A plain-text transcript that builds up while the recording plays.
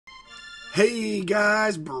Hey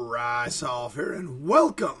guys, Bryce off here, and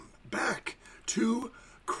welcome back to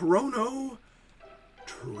Chrono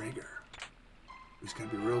Trigger. We just gotta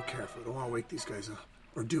be real careful. Don't want to wake these guys up.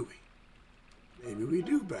 Or do we? Maybe we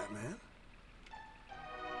do, Batman.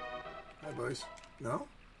 Hi, boys. No?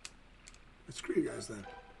 Let's screw you guys then.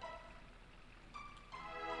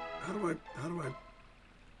 How do I...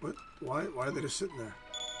 What? Why are they just sitting there?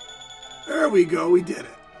 There we go, we did it.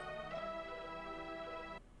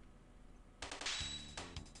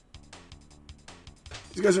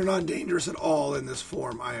 These guys are not dangerous at all in this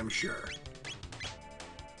form, I am sure.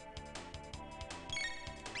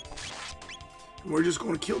 And we're just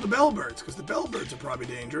going to kill the bellbirds, because the bellbirds are probably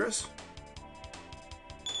dangerous.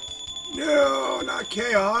 No, not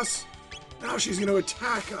Chaos. Now she's going to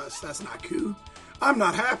attack us. That's not cool. I'm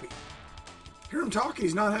not happy. Hear him talking,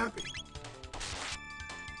 he's not happy.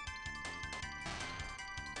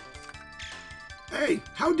 Hey,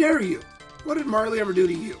 how dare you? What did Marley ever do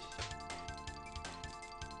to you?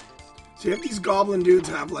 So you have these goblin dudes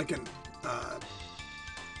have like a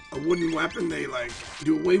wooden weapon. They like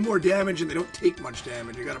do way more damage and they don't take much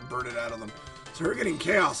damage. You gotta burn it out of them. So her getting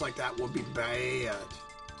chaos like that would be bad.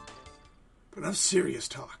 But enough serious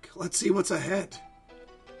talk. Let's see what's ahead.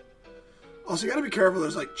 Also, you gotta be careful.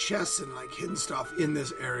 There's like chests and like hidden stuff in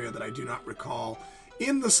this area that I do not recall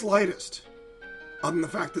in the slightest, other than the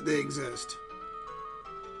fact that they exist.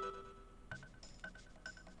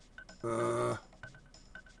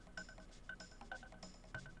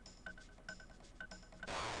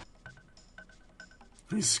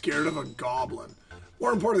 He's scared of a goblin.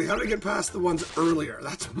 More importantly, how did I get past the ones earlier?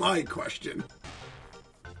 That's my question.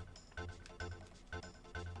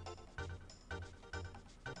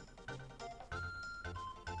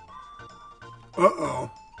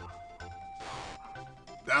 Uh-oh.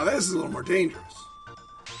 Now this is a little more dangerous.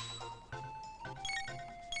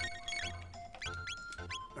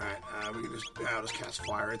 Alright, we can just cast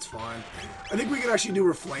fire. It's fine. I think we could actually do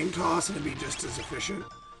a flame toss and it'd be just as efficient.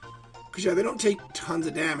 Because, yeah, they don't take tons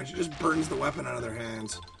of damage. It just burns the weapon out of their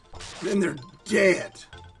hands. Then they're dead.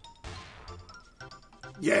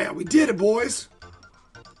 Yeah, we did it, boys.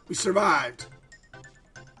 We survived.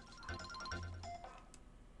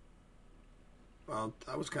 Well,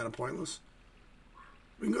 that was kind of pointless.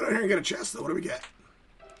 We can go down here and get a chest, though. What do we get?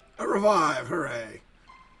 A revive. Hooray.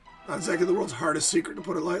 Not exactly the world's hardest secret, to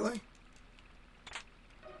put it lightly.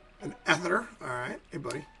 An ether. Alright. Hey,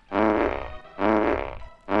 buddy.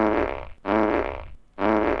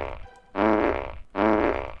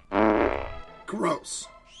 Gross.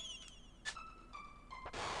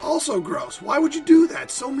 Also gross. Why would you do that?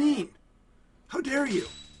 So mean. How dare you?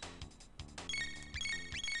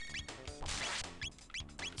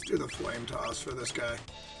 Let's do the flame toss for this guy.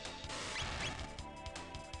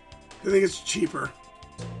 I think it's cheaper.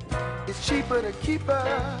 It's cheaper to keep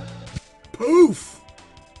her. Poof!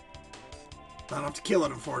 I don't have to kill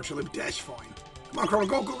it, unfortunately, but that's fine. Come on, Chrono,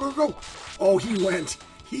 go, go, go, go! Oh, he went.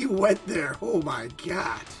 He went there. Oh, my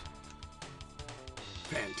God.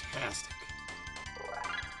 Fantastic.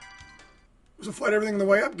 Just fight everything on the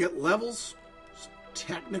way up, get levels,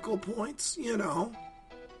 technical points, you know.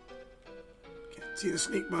 Can't see the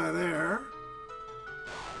sneak by there.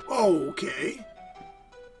 Oh, okay.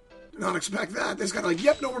 Did not expect that. They just got like,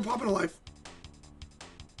 yep, no, we're popping a life.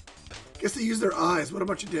 Guess they use their eyes. What a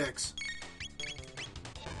bunch of dicks.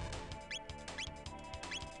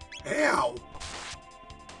 Ow.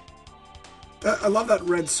 I love that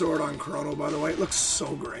red sword on Chrono, by the way. It looks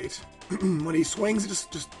so great. When he swings,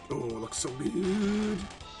 it oh, it looks so good.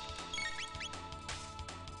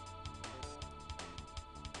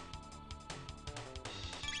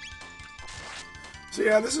 So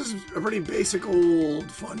yeah, this is a pretty basic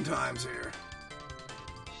old fun times here.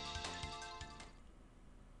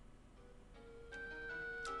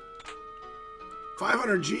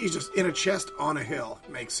 $500 G's just in a chest on a hill.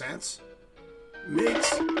 Makes sense.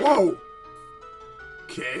 Whoa!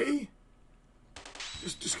 Okay.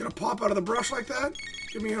 Just gonna pop out of the brush like that?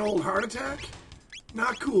 Give me an old heart attack?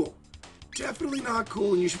 Not cool. Definitely not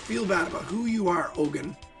cool, and you should feel bad about who you are,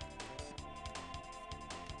 Ogun.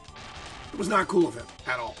 It was not cool of him,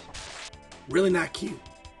 at all. Really not cute.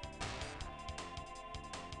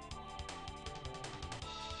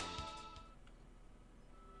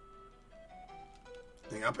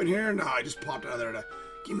 Thing up in here? No, I just popped out of there to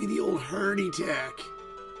give me the old heart attack.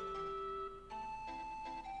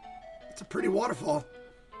 It's a pretty waterfall.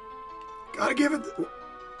 Gotta give it...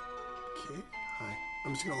 Okay, hi.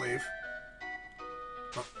 I'm just gonna leave.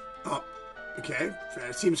 Oh, okay.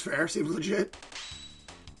 Fair. Seems fair. Seems legit.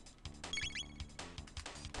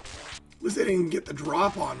 At least they didn't get the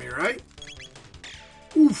drop on me, right?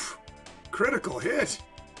 Oof. critical hit.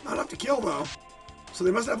 Not enough to kill, though. So they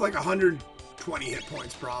must have like 120 hit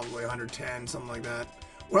points, probably. 110, something like that.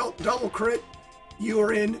 Well, double crit,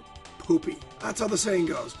 you're in poopy. That's how the saying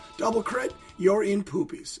goes. Double crit, you're in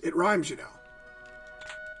poopies. It rhymes, you know.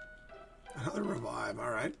 Another revive,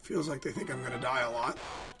 alright. Feels like they think I'm going to die a lot.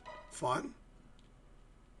 Fun.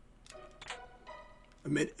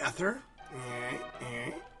 Amid ether.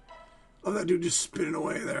 Love that dude just spinning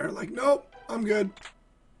away there. Like, nope, I'm good.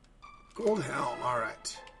 Gold helm,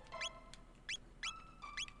 alright.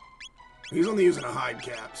 He's only using a hide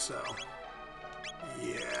cap, so...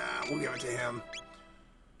 yeah, we'll give it to him.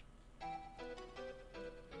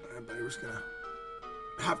 Alright, buddy, we're just gonna...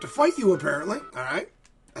 have to fight you, apparently. Alright,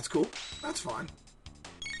 that's cool. That's fine.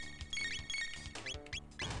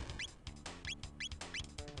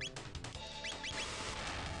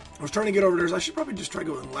 I was trying to get over there. I should probably just try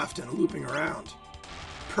going left and looping around.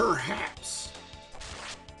 Perhaps.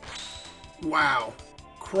 Wow.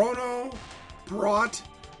 Chrono brought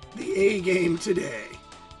the A game today.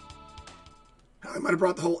 I might have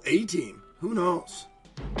brought the whole A team. Who knows?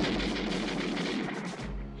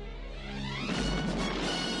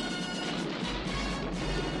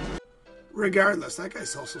 Regardless, that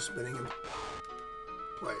guy's also spinning in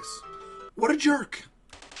place. What a jerk.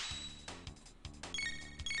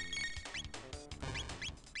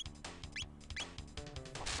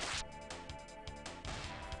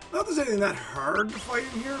 Not that there's anything that hard to fight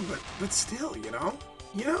in here, but still, you know?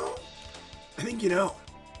 You know? I think you know.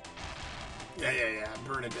 Yeah.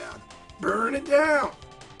 Burn it down. Burn it down!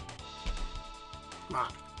 Come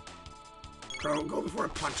on. Chrono, go before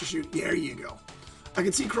it punches you. There you go. I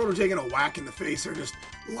can see Chrono taking a whack in the face or just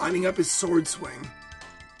lining up his sword swing.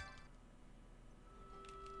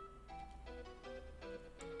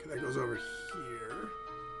 Okay, that goes over here.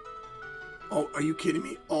 Oh, are you kidding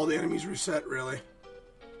me? All the enemies reset, really?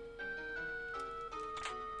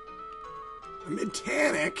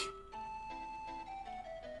 Titanic?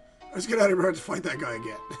 Let's get out of here to fight that guy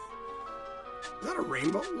again. Is that a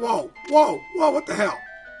rainbow? Whoa, what the hell?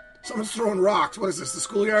 Someone's throwing rocks. What is this, the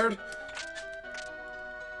schoolyard?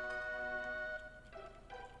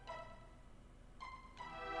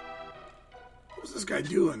 What's this guy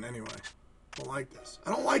doing, anyway? I don't like this.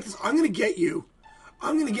 I don't like this. I'm gonna get you.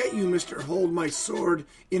 I'm gonna get you, Mr. Hold My Sword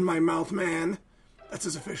in My Mouth Man. That's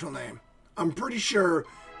his official name. I'm pretty sure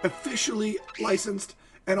officially licensed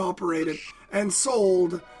and operated and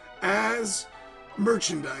sold as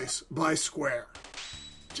merchandise by Square.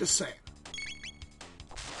 Just saying.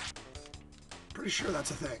 Pretty sure that's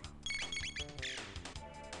a thing.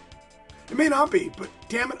 It may not be, but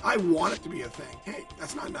damn it, I want it to be a thing. Hey,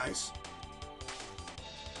 that's not nice.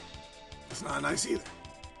 That's not nice either.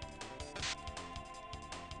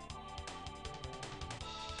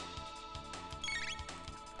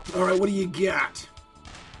 Alright, what do you got?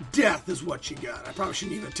 Death is what you got. I probably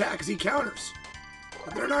shouldn't even attack because he counters.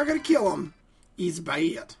 But they're not going to kill him. He's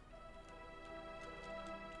bad.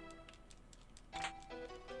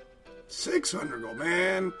 600 gold,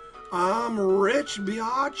 man. I'm rich,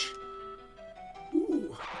 biatch.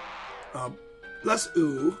 Ooh. Less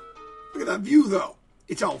ooh. Look at that view, though.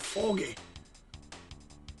 It's all foggy.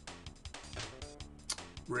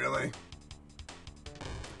 Really?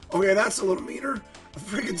 Okay, that's a little meaner. A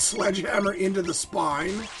friggin' sledgehammer into the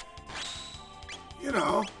spine. You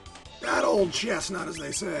know, that old chestnut, as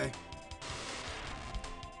they say.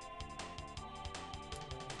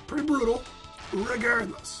 Pretty brutal,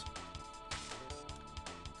 regardless.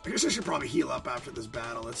 I guess I should probably heal up after this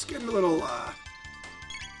battle. It's getting a little,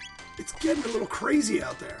 crazy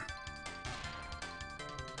out there.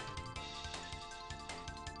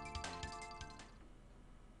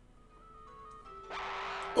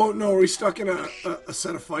 Oh, no, are we stuck in a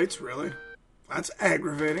set of fights, really? That's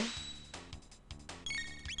aggravating.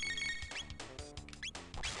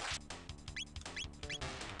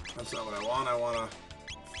 That's not what I want.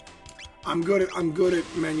 I'm good at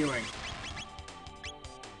menuing.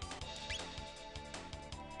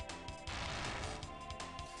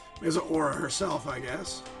 There's an aura herself, I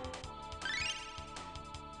guess.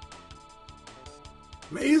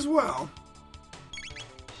 May as well.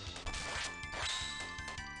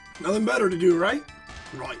 Nothing better to do, right?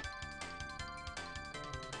 Right.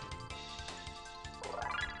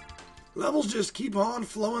 Levels just keep on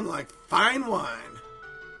flowing like fine wine.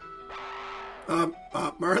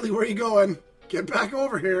 Marley, where are you going? Get back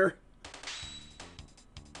over here.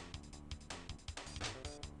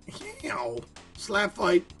 Slap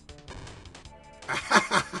fight.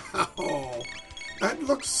 Oh, that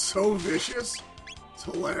looks so vicious. It's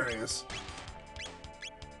hilarious.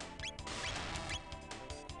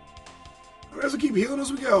 I might as well keep healing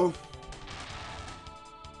as we go.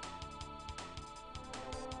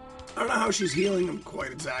 don't know how she's healing him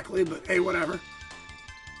quite exactly, but hey, whatever.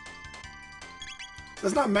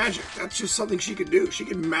 That's not magic. That's just something she could do. She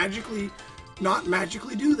can not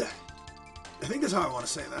magically do that. I think that's how I want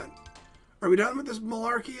to say that. Are we done with this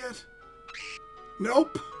malarkey yet?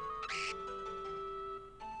 Nope.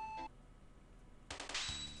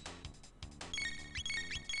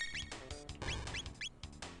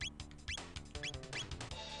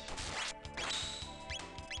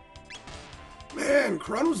 Man,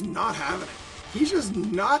 Chrono's not having it. He's just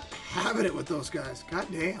not having it with those guys. God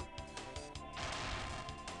damn.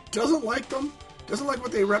 Doesn't like them. Doesn't like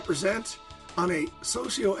what they represent on a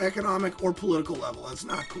socio-economic or political level. That's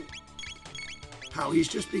not cool. How he's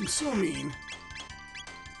just being so mean.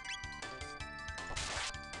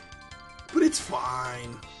 But it's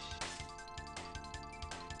fine.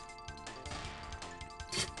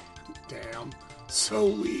 Damn. So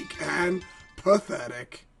weak and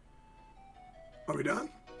pathetic. Are we done?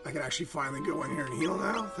 I can actually finally go in here and heal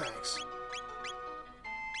now? Thanks.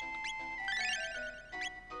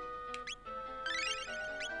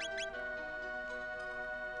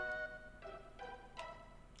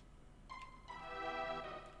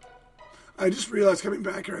 I just realized coming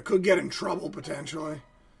back here I could get in trouble, potentially.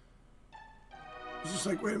 I was just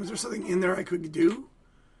like, wait a minute, is there something in there I could do?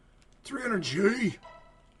 300G.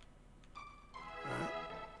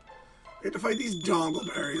 I get to fight these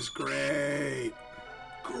dongleberries. Great.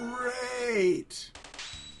 Great.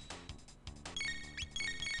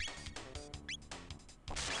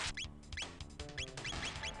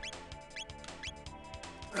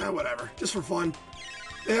 Whatever. Just for fun.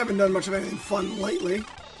 They haven't done much of anything fun lately.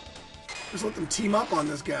 Just let them team up on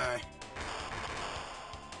this guy.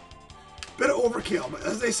 Bit of overkill, but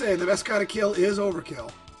as they say, the best kind of kill is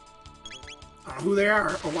overkill. I don't know who they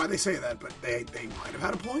are or why they say that, but they might have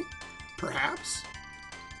had a point. Perhaps.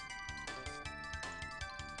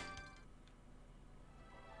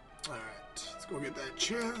 Alright, let's go get that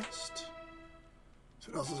chest.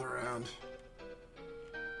 So what else is around?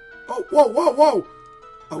 Oh, whoa, whoa, whoa!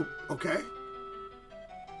 Oh, okay.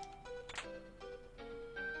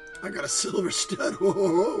 I got a silver stud. Whoa,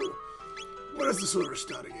 whoa, whoa. What is the silver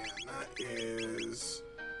stud again? That is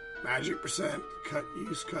magic percent.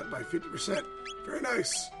 Use cut by 50%. Very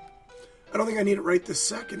nice. I don't think I need it right this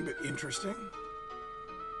second, but interesting.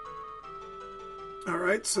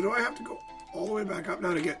 Alright, so do I have to go all the way back up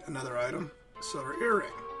now to get another item? Silver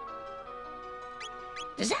earring.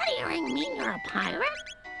 Does that earring mean you're a pirate?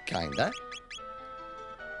 Kinda.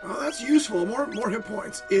 Well, that's useful. More hit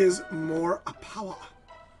points is more a power.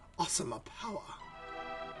 Awesome a power.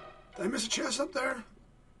 Did I miss a chest up there?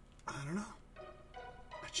 I don't know.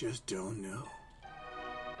 I just don't know.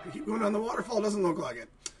 I keep going down the waterfall. Doesn't look like it.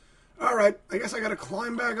 Alright, I guess I gotta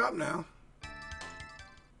climb back up now.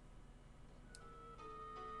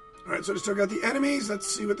 Alright, so I just took out the enemies. Let's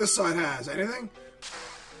see what this side has. Anything?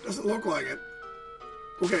 Doesn't look like it.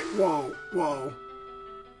 Okay, whoa, whoa.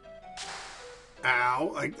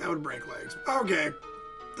 Ow, like that would break legs. Okay.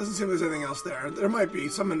 Doesn't seem there's anything else there. There might be.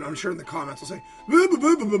 Someone, I'm sure in the comments will say, "Blah, blah,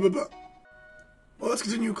 blah, blah, blah, blah." Well, let's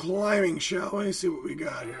continue climbing, shall we? See what we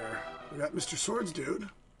got here. We got Mr. Swords Dude.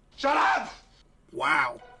 Shut up!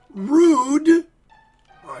 Wow. Rude!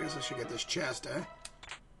 Oh, I guess I should get this chest, eh?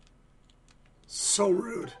 So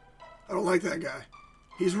rude. I don't like that guy.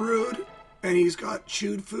 He's rude, and he's got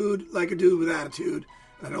chewed food like a dude with attitude,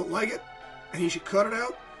 and I don't like it, and he should cut it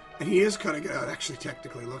out, and he is cutting it out, actually,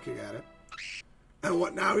 technically, looking at it. And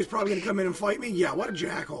what, now he's probably going to come in and fight me? Yeah, what a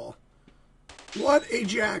jackhole. What a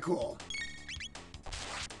jackhole.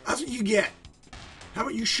 That's what you get. How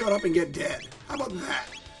about you shut up and get dead? How about that?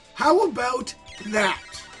 How about that?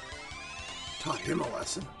 Taught him a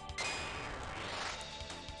lesson.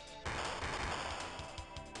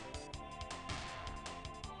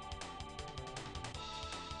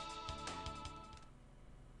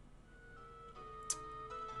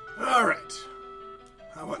 All right.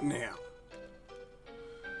 How about now?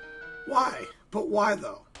 Why? But why,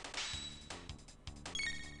 though?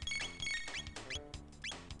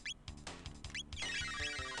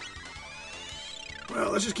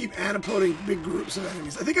 Well, let's just keep antipoting big groups of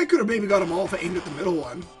enemies. I think I could have maybe got them all if I aimed at the middle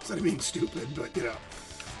one, instead of being stupid, but, you know.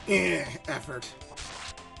 Effort.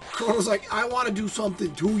 Chrono's like, I want to do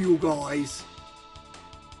something to you guys.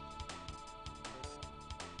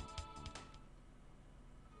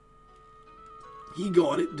 He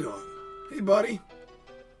got it done. Hey, buddy.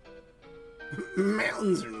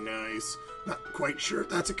 Mountains are nice. Not quite sure if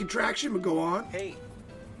that's a contraction, but go on. Hey,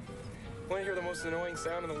 want to hear the most annoying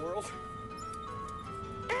sound in the world?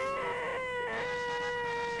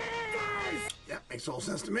 Yeah, makes total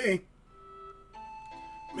sense to me.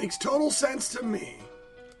 Makes total sense to me.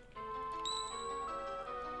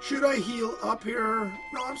 Should I heal up here?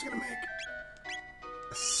 No, I'm just going to make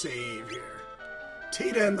a save here.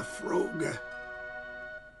 Tata and the Frog.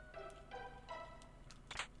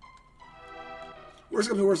 Worst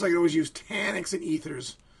comes to worst, I can always use Tanics and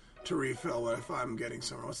Ethers to refill it if I'm getting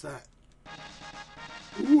somewhere. What's that?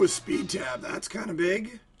 Ooh, a speed tab. That's kind of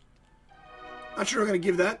big. Not sure I'm going to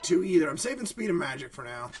give that to either. I'm saving speed and magic for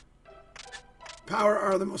now. Power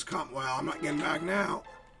are the most common. Well, I'm not getting back now.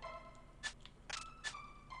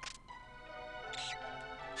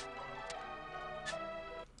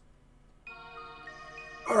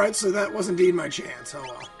 Alright, so that was indeed my chance. Oh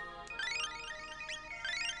well.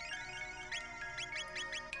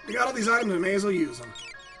 We got all these items, we may as well use them.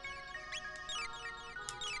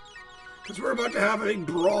 Because we're about to have a big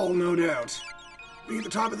brawl, no doubt. Being at the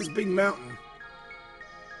top of this big mountain.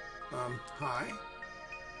 Hi.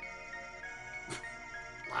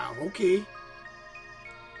 Wow, okay.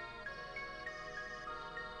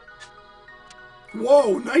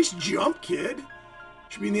 Whoa, nice jump, kid.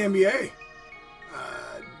 Should be in the NBA.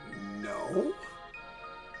 No.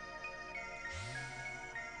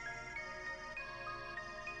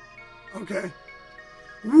 Okay.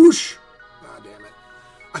 Whoosh! Ah, damn it.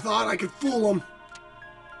 I thought I could fool him.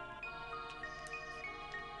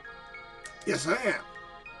 Yes, I am.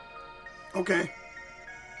 Okay.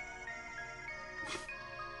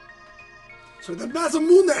 So the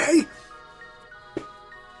Mazamune!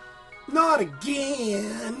 Not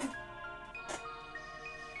again!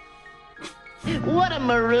 What a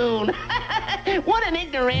maroon! What an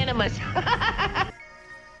ignoramus!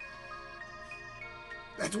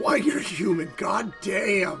 That's why you're human. God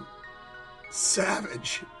damn.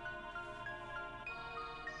 Savage.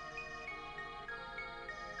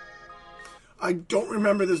 I don't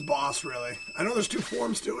remember this boss, really. I know there's 2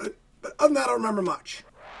 forms to it, but other than that, I don't remember much.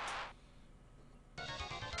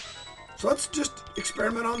 So let's just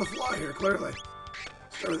experiment on the fly here, clearly.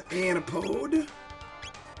 Start with Antipode.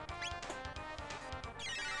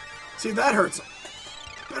 See if that hurts him.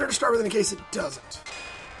 Better to start with in case it doesn't.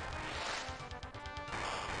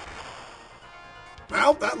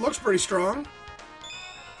 Well, that looks pretty strong.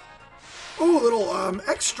 Oh, a little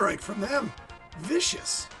X-Strike from them.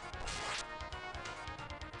 Vicious.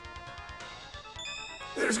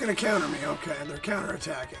 They're just going to counter me. Okay, they're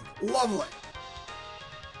counter-attacking. Lovely.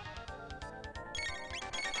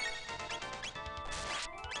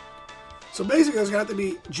 So basically, I was going to have to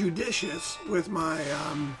be judicious with my,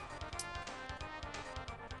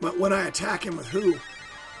 when I attack him with who.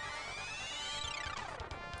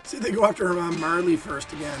 See, they go after Marley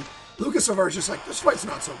first again. Lucas so far is just like, this fight's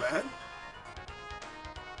not so bad.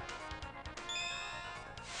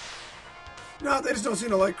 No, they just don't seem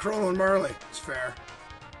to like Chrono and Marley. It's fair.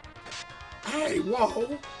 Hey,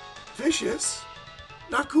 whoa. Vicious.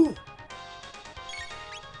 Not cool.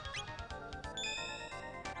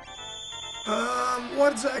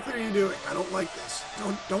 What exactly are you doing? I don't like this.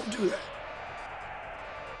 Don't do that.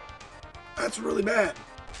 That's really bad.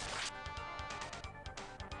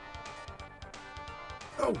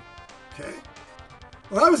 Oh, okay.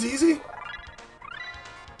 Well, that was easy.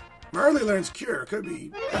 Marley learns Cure. Could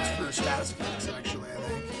be, that's for status effects, actually, I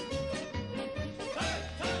think.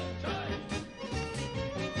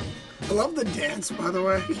 I love the dance, by the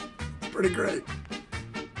way. It's pretty great.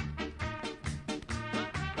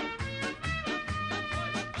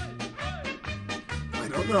 I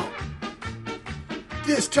don't know.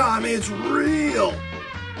 This time it's real.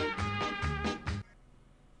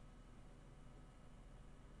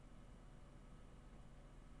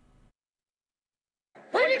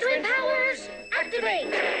 Twin powers,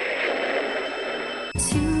 activate!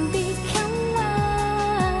 To become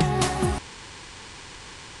one.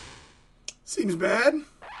 Seems bad.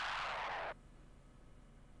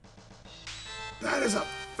 That is a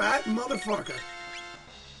fat motherfucker.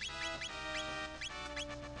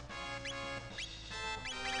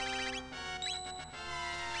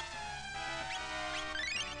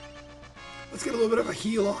 Let's get a little bit of a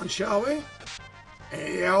heal on, shall we?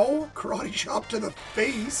 Ow! Karate chop to the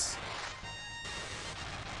face.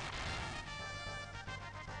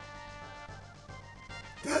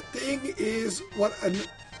 That thing is what like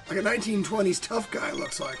a 1920s tough guy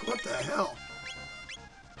looks like. What the hell?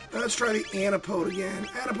 Now let's try the Antipode again.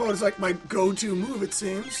 Antipode is like my go-to move, it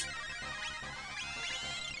seems.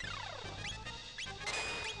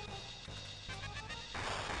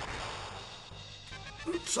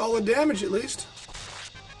 Solid damage, at least.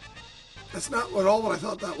 That's not at all what I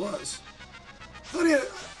thought that was. I thought he had,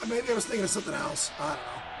 maybe I was thinking of something else. I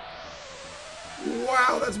don't know.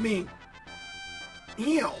 Wow, that's mean.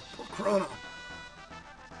 Ew, poor Chrono.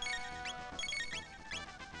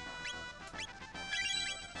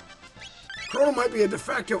 Chrono might be a de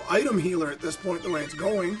facto item healer at this point, the way it's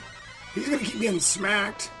going. He's going to keep getting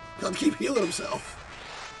smacked. He'll keep healing himself.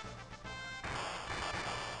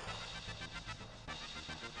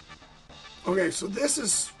 Okay, so this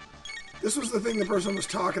was the thing the person was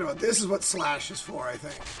talking about. This is what Slash is for, I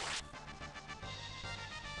think.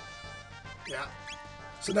 Yeah.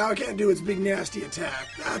 So now I can't do its big nasty attack.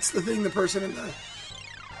 That's the thing the person in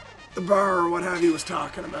the bar or what have you was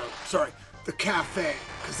talking about. Sorry, the cafe.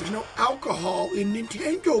 Because there's no alcohol in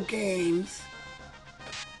Nintendo games.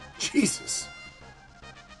 Jesus.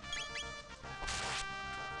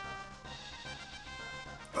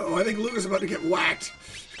 Oh, I think Luca's about to get whacked.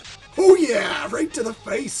 Oh yeah, right to the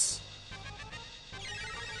face.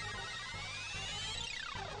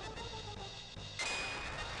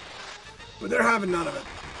 But they're having none of it.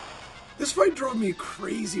 This fight drove me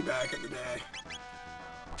crazy back in the day.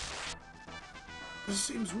 This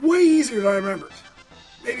seems way easier than I remembered.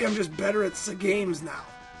 Maybe I'm just better at the games now.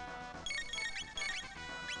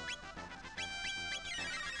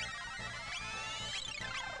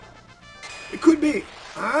 It could be.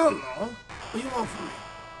 I don't know. What do you want from me?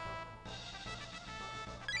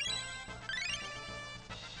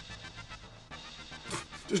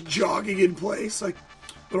 Just jogging in place, like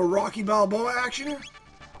little Rocky Balboa action here.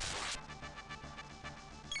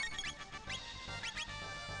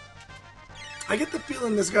 I get the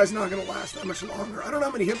feeling this guy's not going to last that much longer. I don't know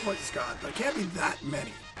how many hit points he's got, but it can't be that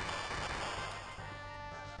many.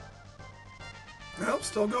 Nope,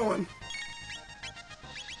 still going.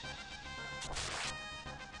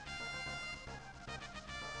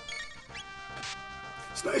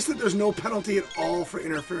 It's nice that there's no penalty at all for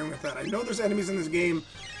interfering with that. I know there's enemies in this game,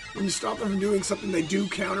 when you stop them from doing something, they do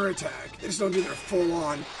counterattack. They just don't do their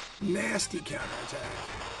full-on, nasty counterattack.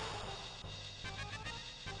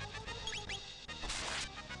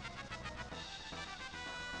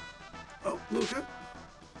 Oh, Luca.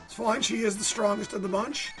 It's fine. She is the strongest of the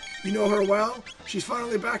bunch. You know her well. She's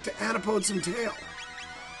finally back to antipode some tail.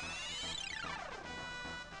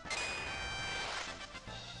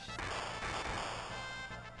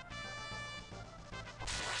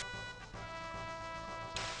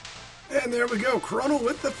 And there we go. Chrono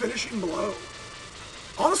with the finishing blow.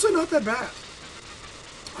 Honestly, not that bad.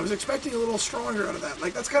 I was expecting a little stronger out of that.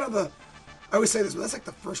 Like, that's kind of the... I always say this, but that's like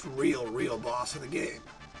the first real boss of the game.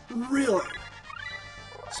 Really.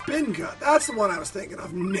 Spin cut. That's the one I was thinking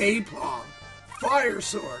of. Napalm. Fire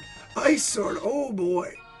sword. Ice sword. Oh,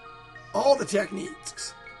 boy. All the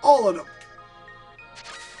techniques. All of them.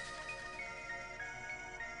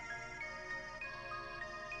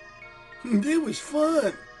 It was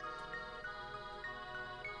fun.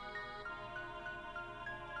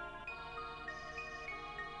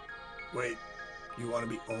 Wait, you want to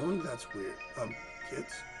be owned? That's weird.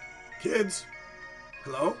 Kids? Kids?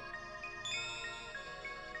 Hello?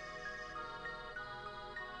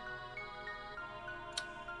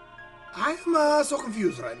 I am so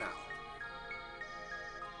confused right now.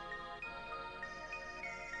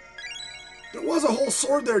 There was a whole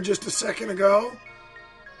sword there just a second ago.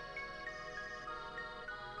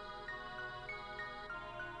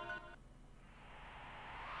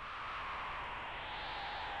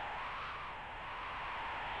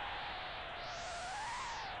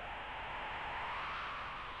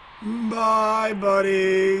 Bye,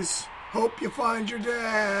 buddies. Hope you find your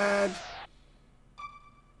dad.